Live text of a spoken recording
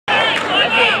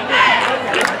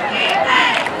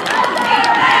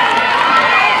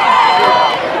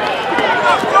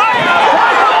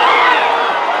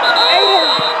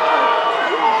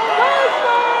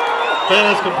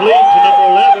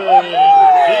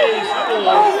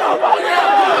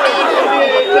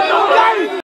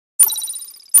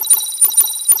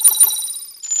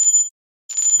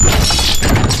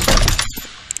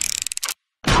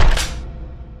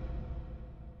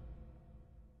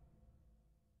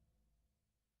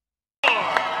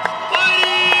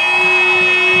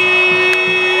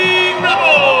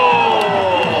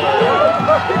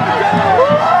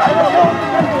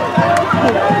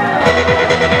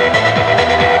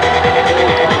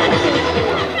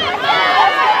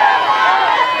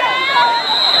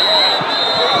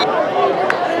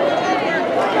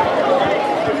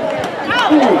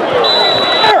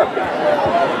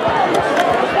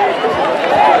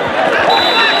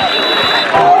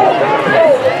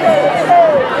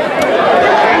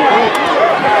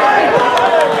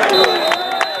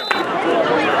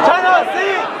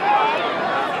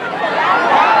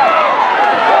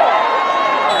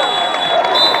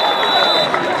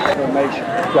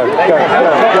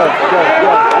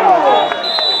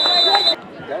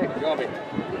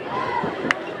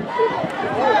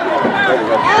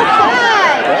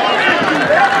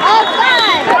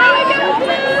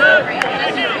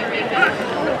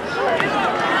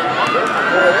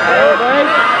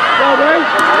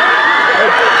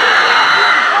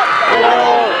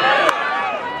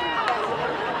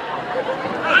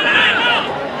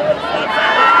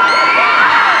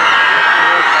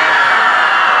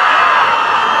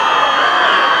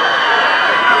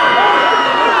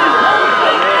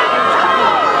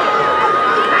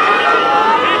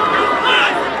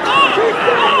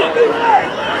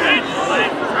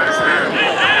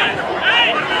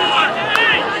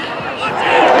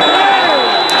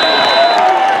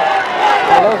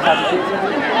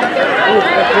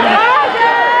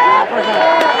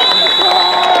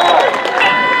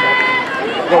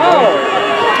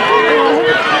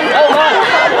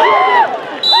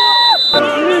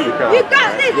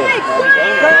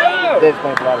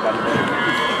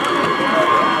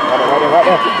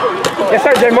Yes,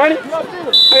 sir, J-Money.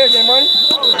 Here, J-Money.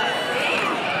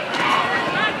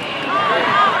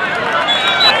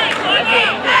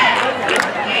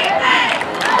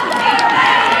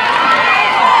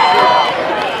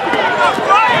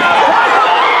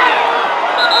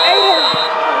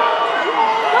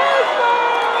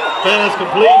 Pass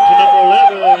complete to number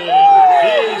 11,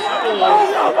 Jay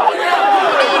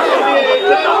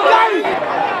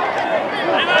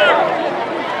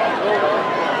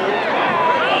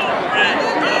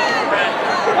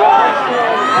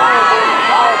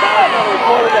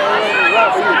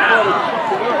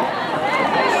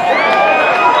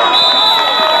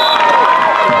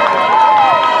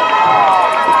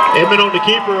Edmund on the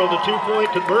keeper on the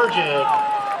two-point conversion.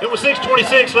 It was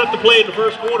 6:26 left to play in the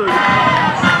first quarter.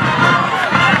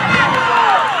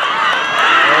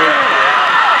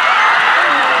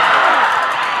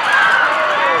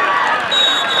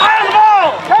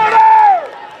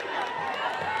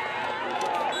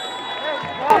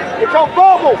 Here comes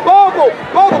Bogle,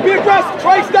 be aggressive.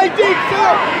 Trey, stay deep,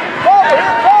 sir. Bogle, here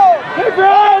it comes. Keep your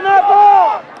eye on that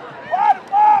ball.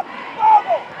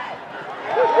 Bogle.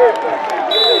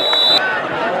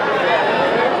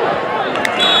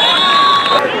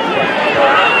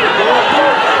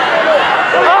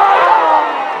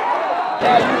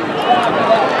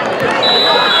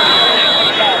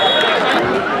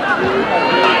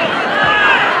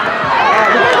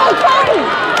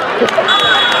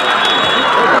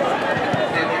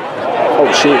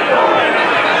 Oh, shit.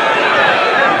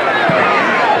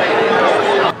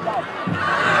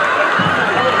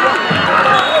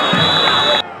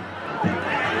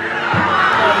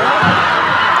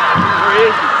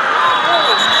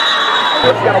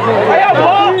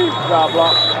 Job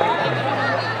block.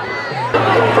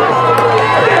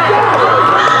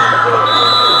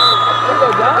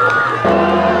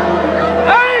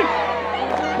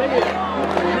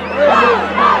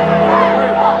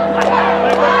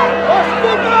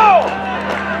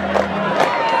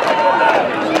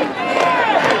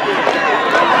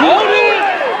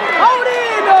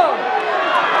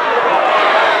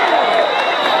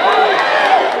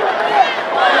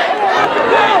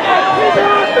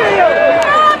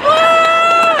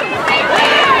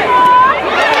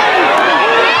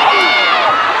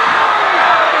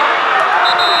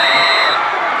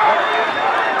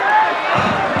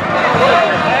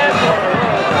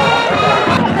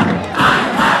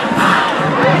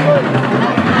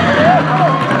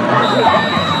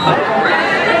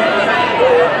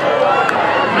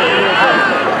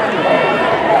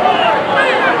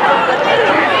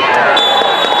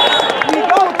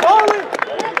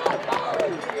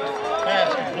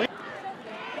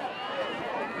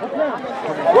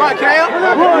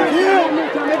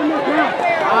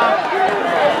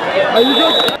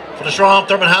 For the Strom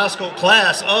Thurmond High School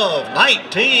class of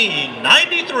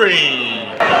 1993.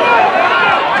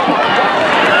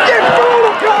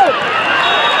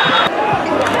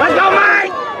 Let's go,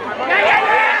 Mike!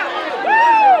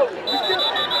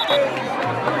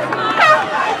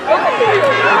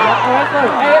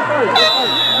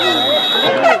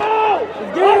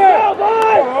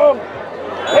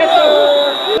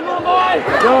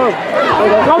 Go,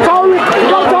 Tony!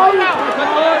 Go, Tony!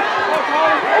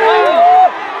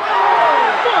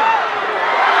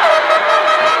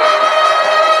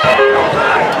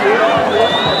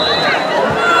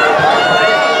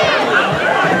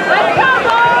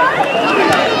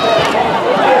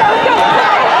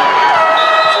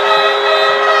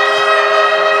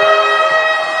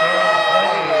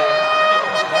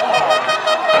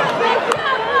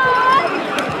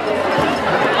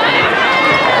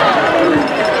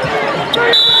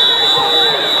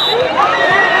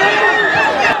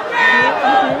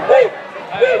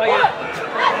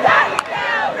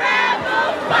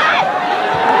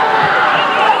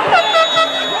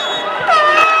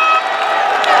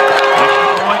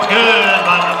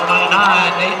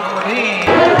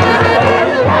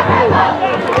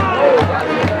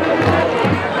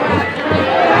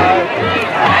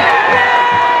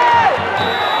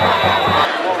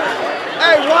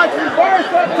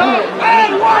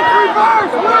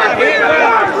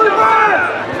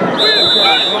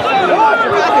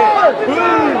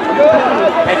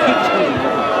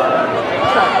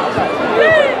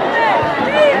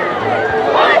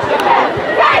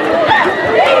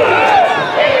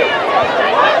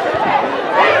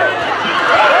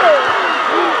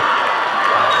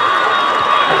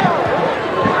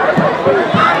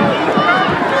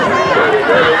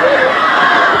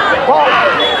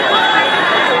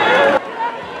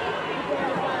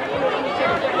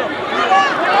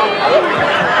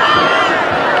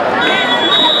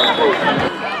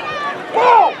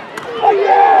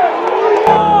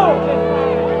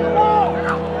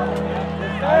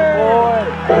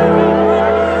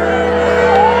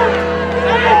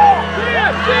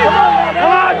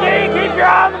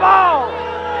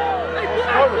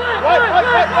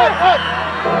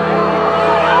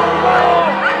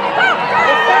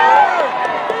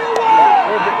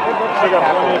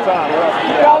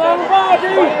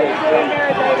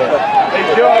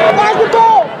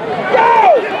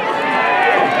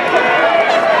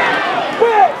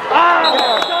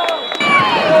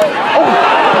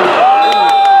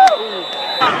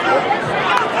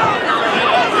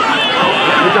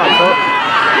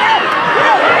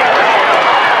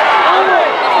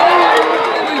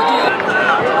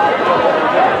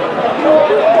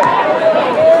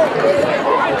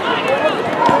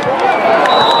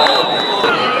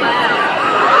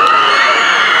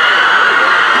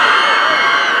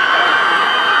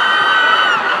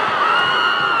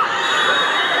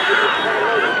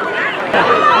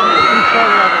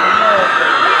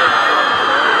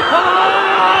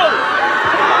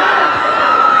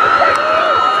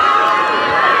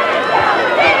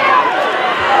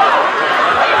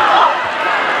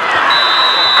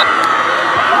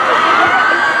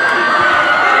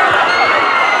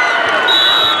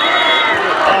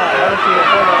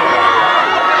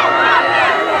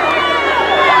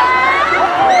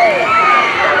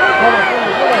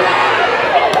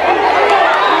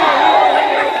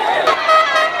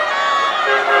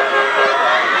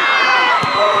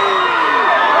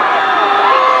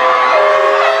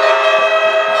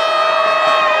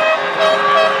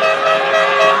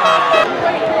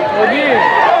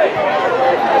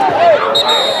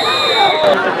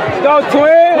 Go,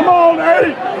 twin! Come on,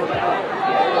 Eddie!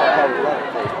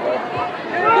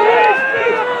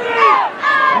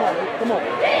 Come on.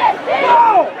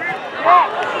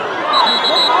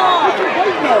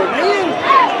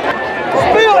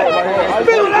 Spill it!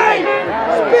 Spill it, Eddie!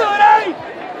 Spill it, Eddie!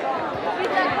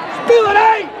 Spill it,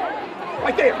 Eddie!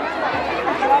 Right there!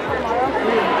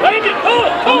 Pull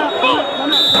it! Pull it!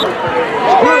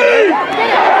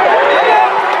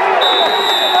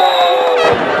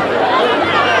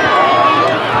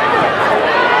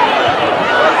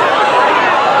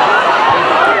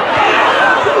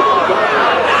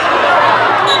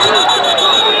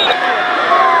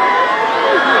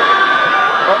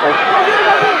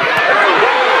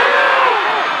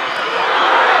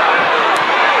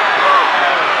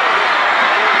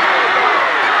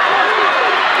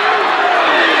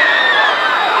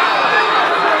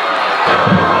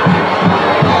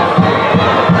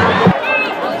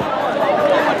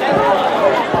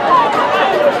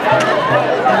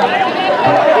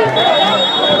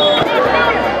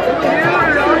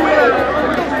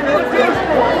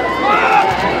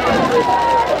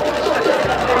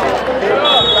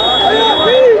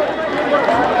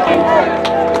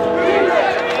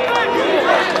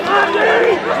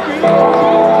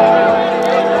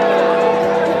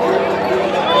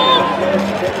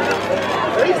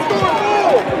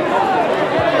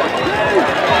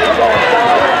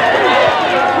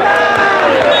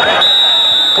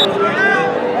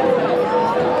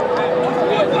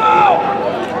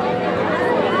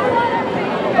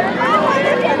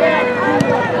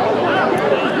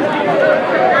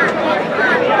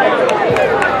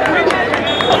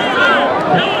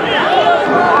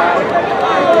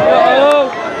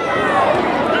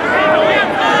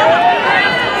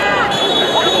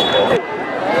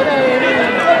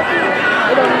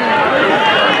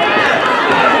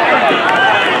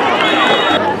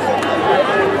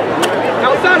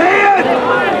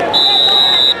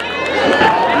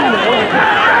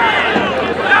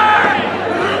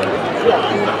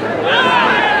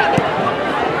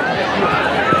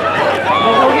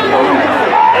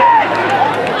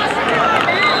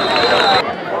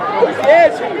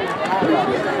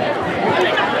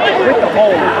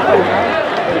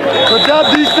 Good job,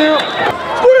 D-Stamp.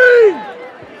 Squeeze!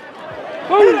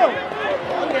 Hit him!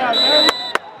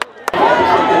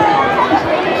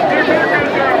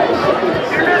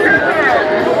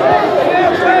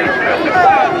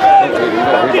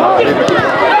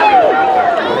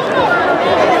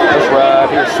 That's right,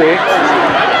 here's 6.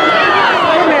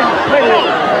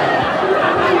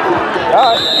 All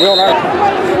right, we on our.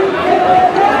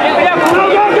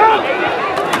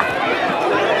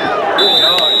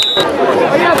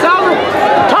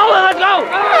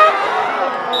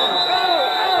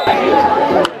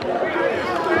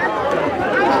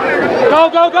 Go,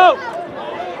 go, go!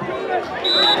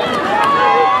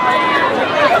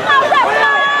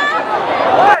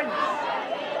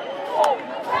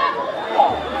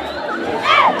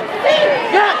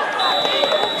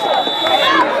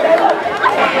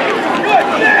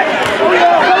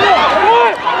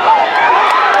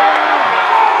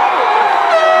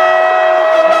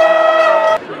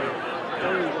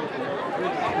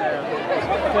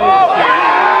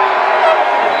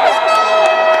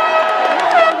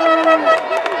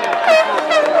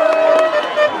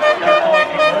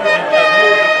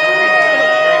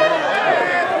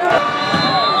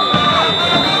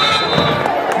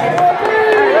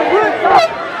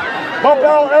 Bump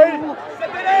down, 80.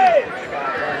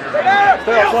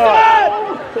 Stay outside.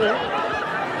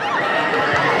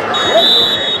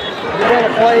 You want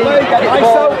to play, kind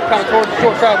of towards the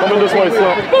short side. Coming this way,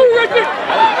 son. Move right there.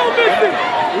 Don't miss it.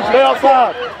 Stay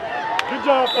outside. Good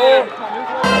job, Paul.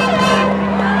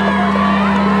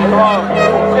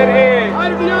 Sit in.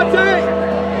 Right, Deontay.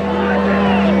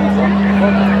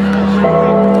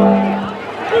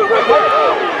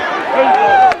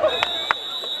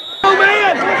 Oh,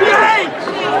 man. Yay!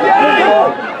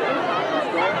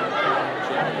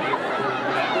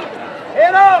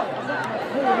 Head up!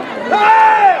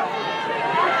 Ah!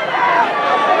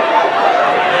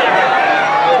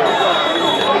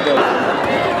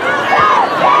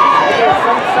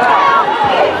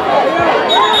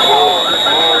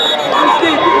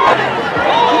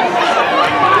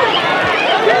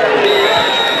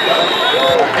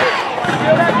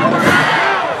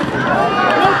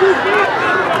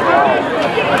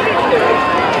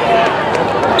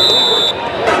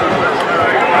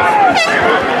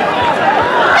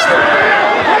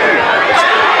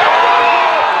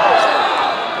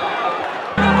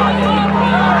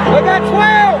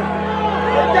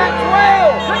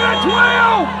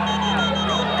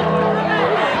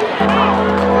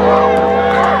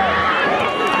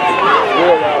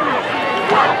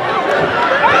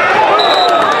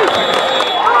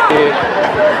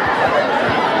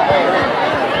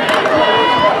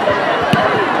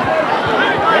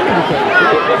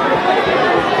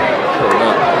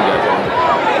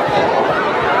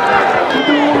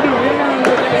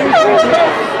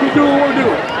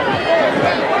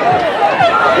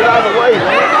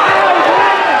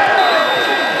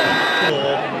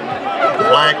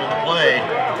 Flag on the play.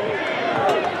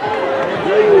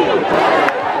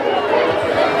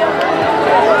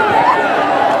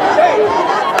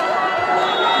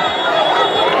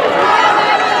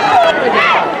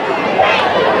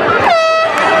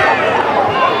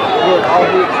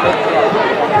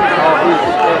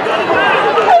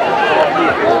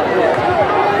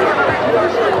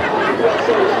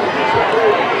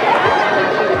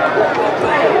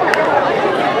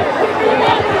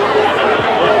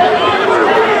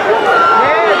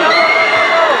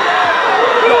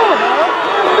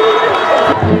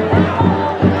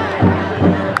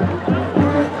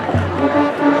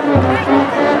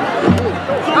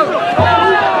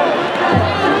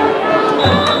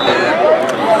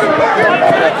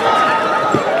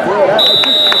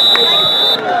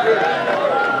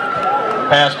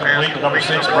 Pass complete to number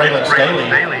 6, Braylon Staley.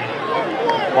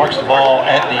 Marks the ball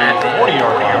at the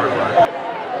 40-yard line.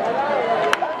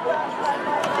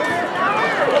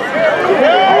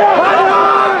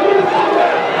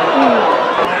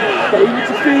 Stay with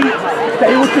your feet.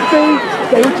 Stay with your feet.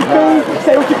 Stay with your feet.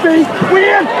 Stay with your feet. Win!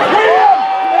 Win!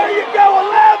 There you go,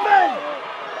 11!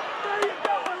 There you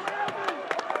go,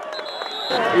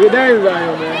 11! You're down right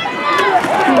here, man.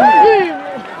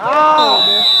 Oh,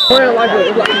 man. Playing like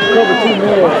it's like cover 2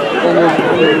 more.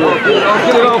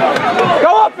 Get it off.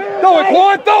 Go up! Throw it,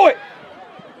 Quan! Throw it!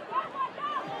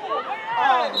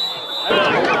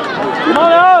 Come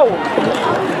on out!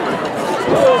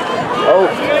 Oh.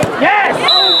 Yes!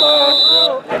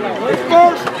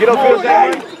 First. Get up here,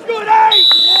 Zach. Good, 8!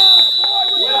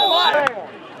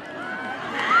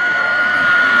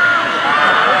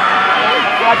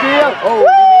 Idea. Oh.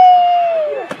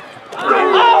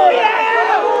 Oh yeah!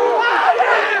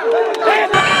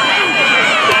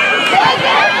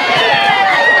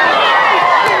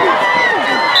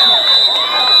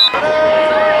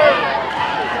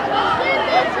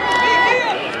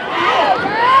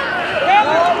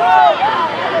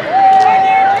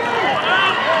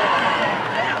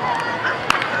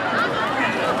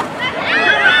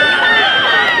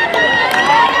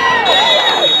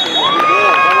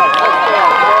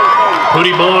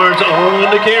 Cody Barnes on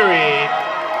the carry,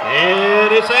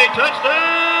 and it's a touchdown,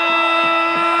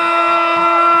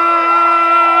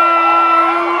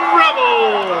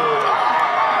 Rebels!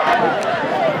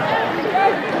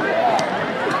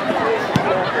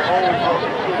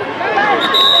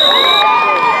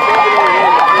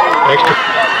 Extra.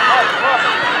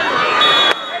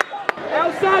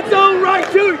 Outside zone, right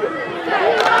to you.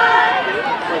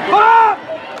 Bob!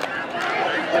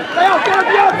 Stay out there,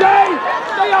 Deontay!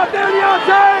 Stay out there,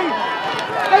 Deontay!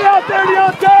 Stay out there,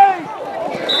 Deontay!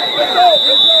 Let's go!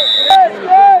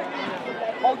 Hey!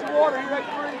 Hold your water here, 8-3.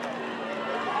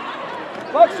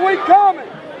 Buck Sweet coming!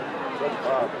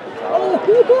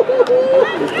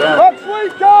 Buck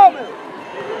Sweet coming!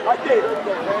 I did it.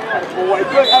 Boy,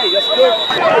 good. Hey, that's good.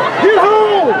 Get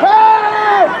home!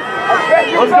 Hey!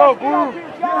 Let's go, Blue.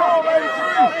 Get home, 83.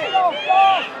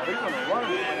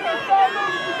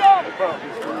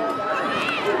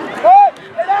 Good!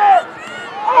 Get out!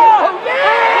 Oh, yeah!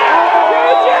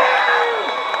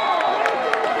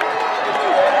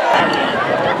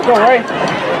 Go, Ray.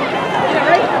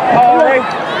 Oh, Ray.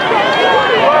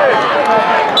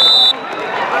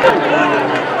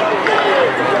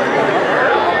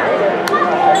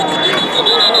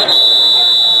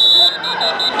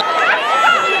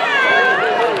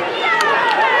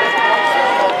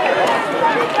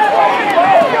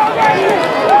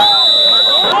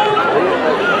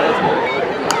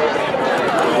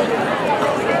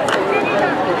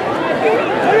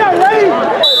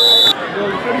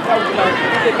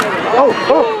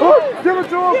 Oh, give it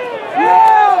to him!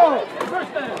 Yeah!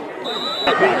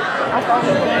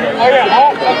 Oh yeah,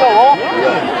 off, let's go off.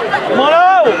 Come on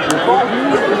out!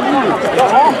 Go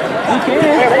off.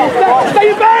 Stay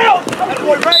in bounds! That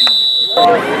boy Ray!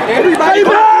 Everybody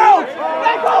bounds!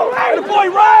 That boy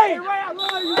Ray!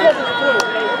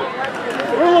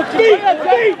 Beat!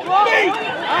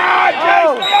 Ah, Jay,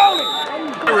 stay on it!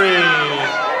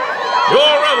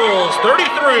 Your Rebels,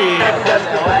 33.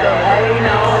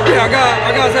 Yeah,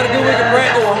 our guys had a good week of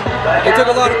practice. They took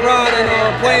a lot of pride in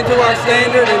playing to our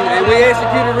standard, and we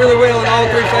executed really well in all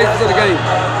three phases of the game.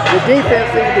 The defense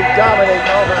seems to be dominating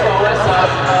all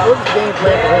night. What's the game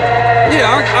plan for him? Yeah,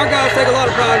 our guys take a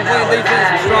lot of pride in playing defense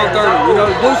with Strom Thurmond. You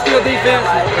know, the Blue Steel defense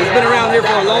has been around here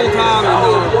for a long time,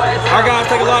 and our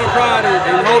guys take a lot of pride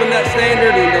in holding that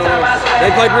standard, and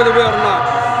they played really well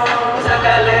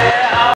tonight.